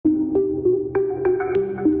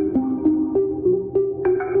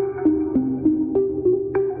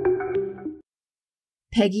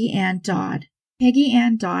Peggy Ann Dodd. Peggy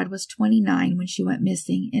Ann Dodd was 29 when she went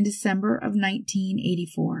missing in December of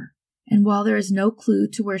 1984, and while there is no clue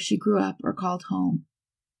to where she grew up or called home,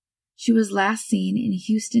 she was last seen in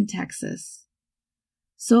Houston, Texas.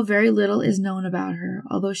 So very little is known about her,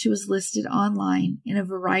 although she was listed online in a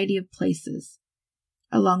variety of places,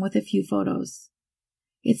 along with a few photos.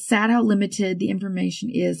 It's sad how limited the information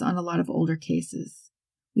is on a lot of older cases.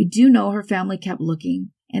 We do know her family kept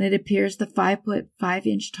looking, and it appears the 5-foot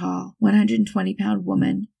 5-inch tall, 120-pound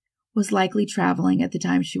woman was likely traveling at the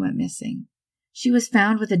time she went missing. She was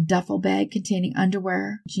found with a duffel bag containing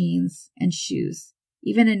underwear, jeans, and shoes,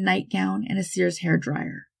 even a nightgown and a Sears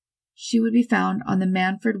hairdryer. She would be found on the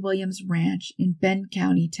Manfred Williams Ranch in Bend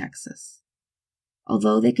County, Texas.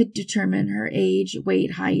 Although they could determine her age,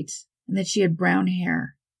 weight, height, and that she had brown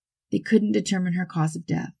hair, they couldn't determine her cause of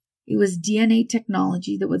death. It was DNA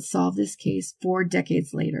technology that would solve this case 4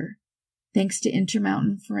 decades later, thanks to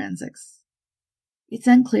Intermountain Forensics. It's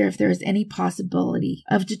unclear if there is any possibility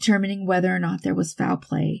of determining whether or not there was foul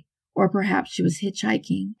play, or perhaps she was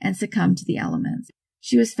hitchhiking and succumbed to the elements.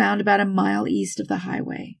 She was found about a mile east of the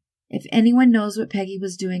highway. If anyone knows what Peggy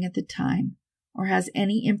was doing at the time, or has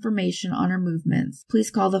any information on her movements, please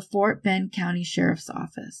call the Fort Bend County Sheriff's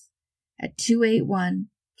Office at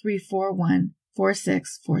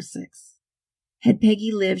 281-341-4646. Had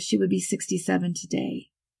Peggy lived, she would be 67 today.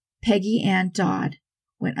 Peggy Ann Dodd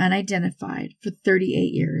went unidentified for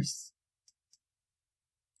 38 years.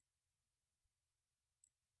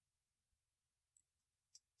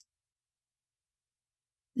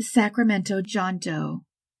 The Sacramento John Doe,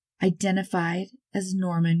 identified as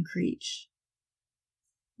Norman Creech.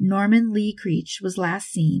 Norman Lee Creech was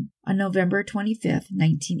last seen on November 25,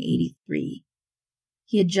 1983.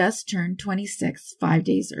 He had just turned 26 5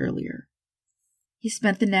 days earlier. He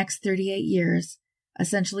spent the next 38 years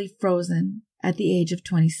essentially frozen at the age of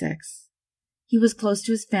 26. He was close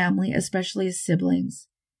to his family, especially his siblings,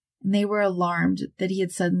 and they were alarmed that he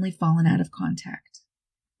had suddenly fallen out of contact.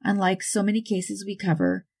 Unlike so many cases we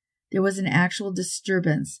cover, there was an actual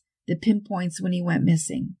disturbance that pinpoints when he went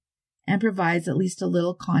missing and provides at least a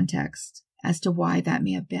little context as to why that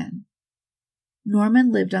may have been.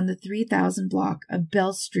 Norman lived on the 3000 block of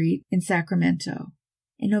Bell Street in Sacramento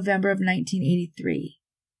in November of 1983,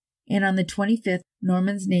 and on the 25th,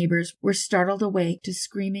 Norman's neighbors were startled awake to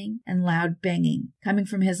screaming and loud banging coming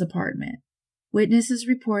from his apartment. Witnesses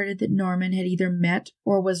reported that Norman had either met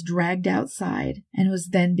or was dragged outside and was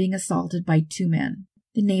then being assaulted by 2 men.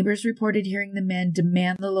 The neighbors reported hearing the men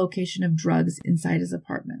demand the location of drugs inside his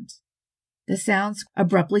apartment. The sounds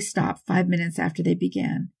abruptly stopped 5 minutes after they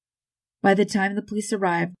began. By the time the police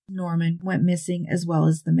arrived, Norman went missing as well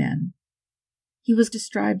as the men. He was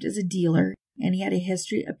described as a dealer, and he had a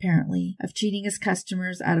history, apparently, of cheating his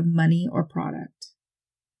customers out of money or product.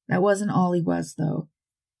 That wasn't all he was, though.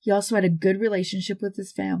 He also had a good relationship with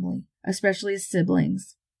his family, especially his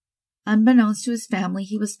siblings. Unbeknownst to his family,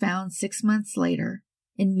 he was found 6 months later,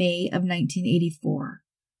 in May of 1984,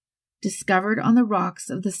 discovered on the rocks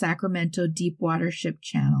of the Sacramento Deepwater Ship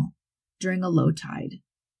Channel during a low tide.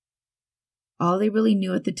 All they really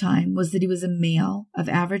knew at the time was that he was a male of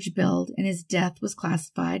average build, and his death was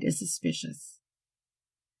classified as suspicious.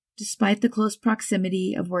 Despite the close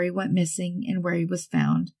proximity of where he went missing and where he was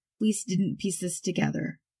found, police didn't piece this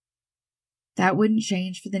together. That wouldn't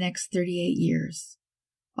change for the next 38 years,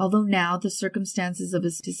 although now the circumstances of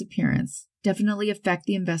his disappearance definitely affect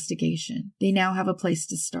the investigation. They now have a place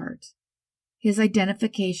to start. His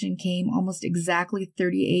identification came almost exactly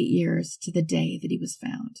 38 years to the day that he was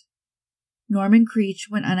found. Norman Creech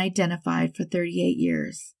went unidentified for 38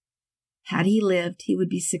 years. Had he lived, he would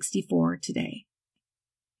be 64 today.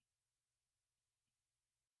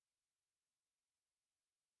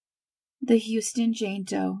 The Houston Jane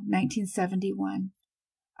Doe, 1971,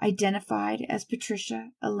 identified as Patricia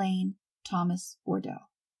Elaine Thomas-Wardell.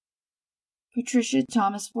 Patricia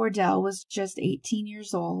Thomas-Wardell was just 18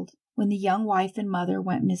 years old when the young wife and mother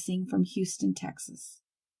went missing from Houston, Texas.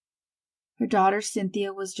 Her daughter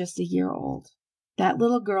Cynthia was just a year old. That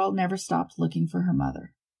little girl never stopped looking for her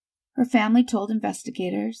mother. Her family told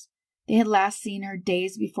investigators they had last seen her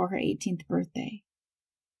days before her 18th birthday.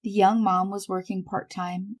 The young mom was working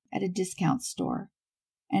part-time at a discount store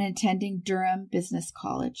and attending Durham Business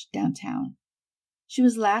College downtown. She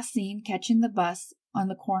was last seen catching the bus on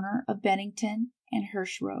the corner of Bennington and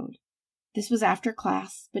Hirsch Road. This was after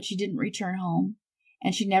class, but she didn't return home,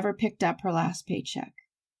 and she never picked up her last paycheck.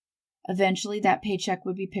 Eventually, that paycheck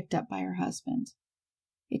would be picked up by her husband.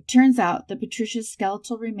 It turns out that Patricia's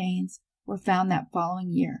skeletal remains were found that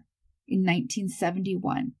following year, in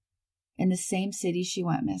 1971, in the same city she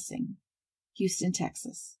went missing. Houston,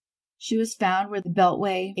 Texas. She was found where the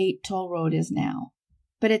Beltway 8 toll road is now,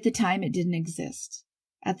 but at the time it didn't exist.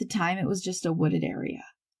 At the time it was just a wooded area.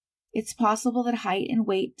 It's possible that height and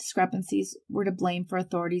weight discrepancies were to blame for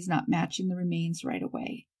authorities not matching the remains right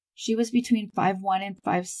away. She was between 5'1" and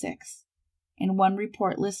 5'6", and one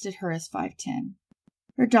report listed her as 5'10".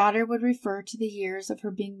 Her daughter would refer to the years of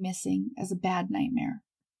her being missing as a bad nightmare.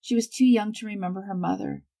 She was too young to remember her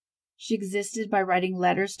mother. She existed by writing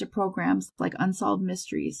letters to programs like Unsolved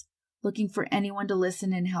Mysteries, looking for anyone to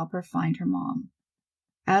listen and help her find her mom.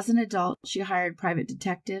 As an adult, she hired private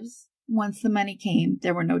detectives. Once the money came,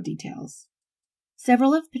 there were no details.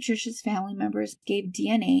 Several of Patricia's family members gave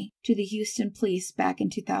DNA to the Houston police back in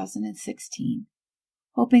 2016,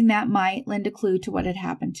 hoping that might lend a clue to what had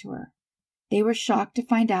happened to her. They were shocked to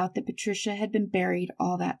find out that Patricia had been buried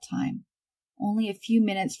all that time, only a few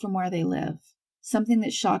minutes from where they live, something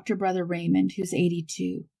that shocked her brother Raymond, who's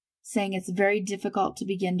 82, saying it's very difficult to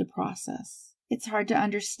begin to process. It's hard to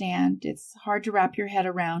understand. It's hard to wrap your head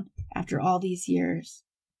around after all these years.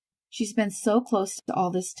 She's been so close to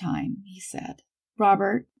all this time, he said.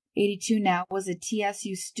 Robert, 82 now, was a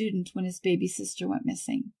TSU student when his baby sister went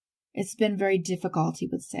missing. It's been very difficult, he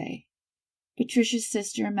would say. Patricia's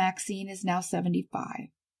sister, Maxine, is now 75,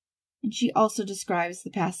 and she also describes the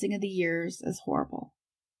passing of the years as horrible.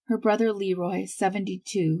 Her brother Leroy,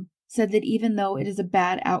 72, said that even though it is a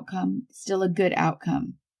bad outcome, it's still a good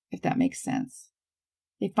outcome, if that makes sense.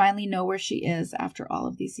 They finally know where she is after all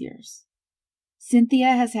of these years. Cynthia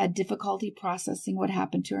has had difficulty processing what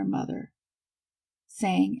happened to her mother,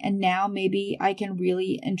 saying, and now maybe I can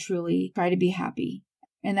really and truly try to be happy.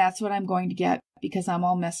 And that's what I'm going to get because I'm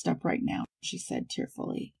all messed up right now, she said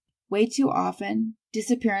tearfully. Way too often,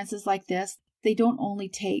 disappearances like this, they don't only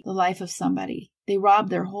take the life of somebody, they rob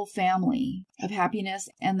their whole family of happiness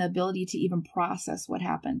and the ability to even process what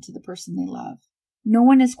happened to the person they love. No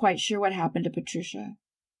one is quite sure what happened to Patricia.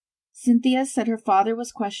 Cynthia said her father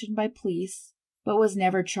was questioned by police, but was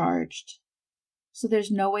never charged. So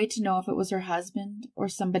there's no way to know if it was her husband or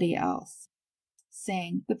somebody else.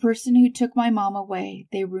 Saying, the person who took my mom away,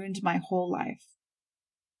 they ruined my whole life.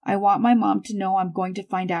 I want my mom to know I'm going to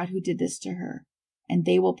find out who did this to her, and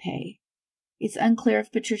they will pay. It's unclear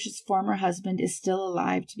if Patricia's former husband is still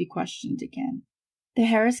alive to be questioned again. The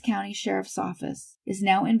Harris County Sheriff's Office is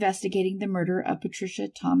now investigating the murder of Patricia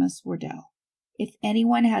Thomas-Wardell. If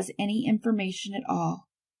anyone has any information at all,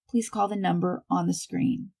 please call the number on the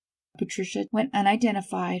screen. Patricia went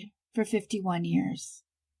unidentified for 51 years.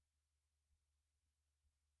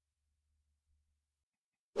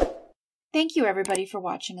 Thank you everybody for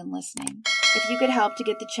watching and listening. If you could help to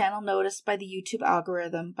get the channel noticed by the YouTube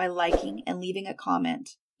algorithm by liking and leaving a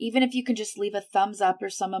comment, even if you can just leave a thumbs up or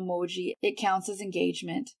some emoji, it counts as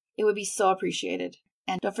engagement. It would be so appreciated.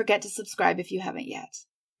 And don't forget to subscribe if you haven't yet.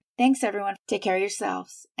 Thanks everyone. Take care of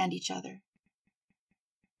yourselves and each other.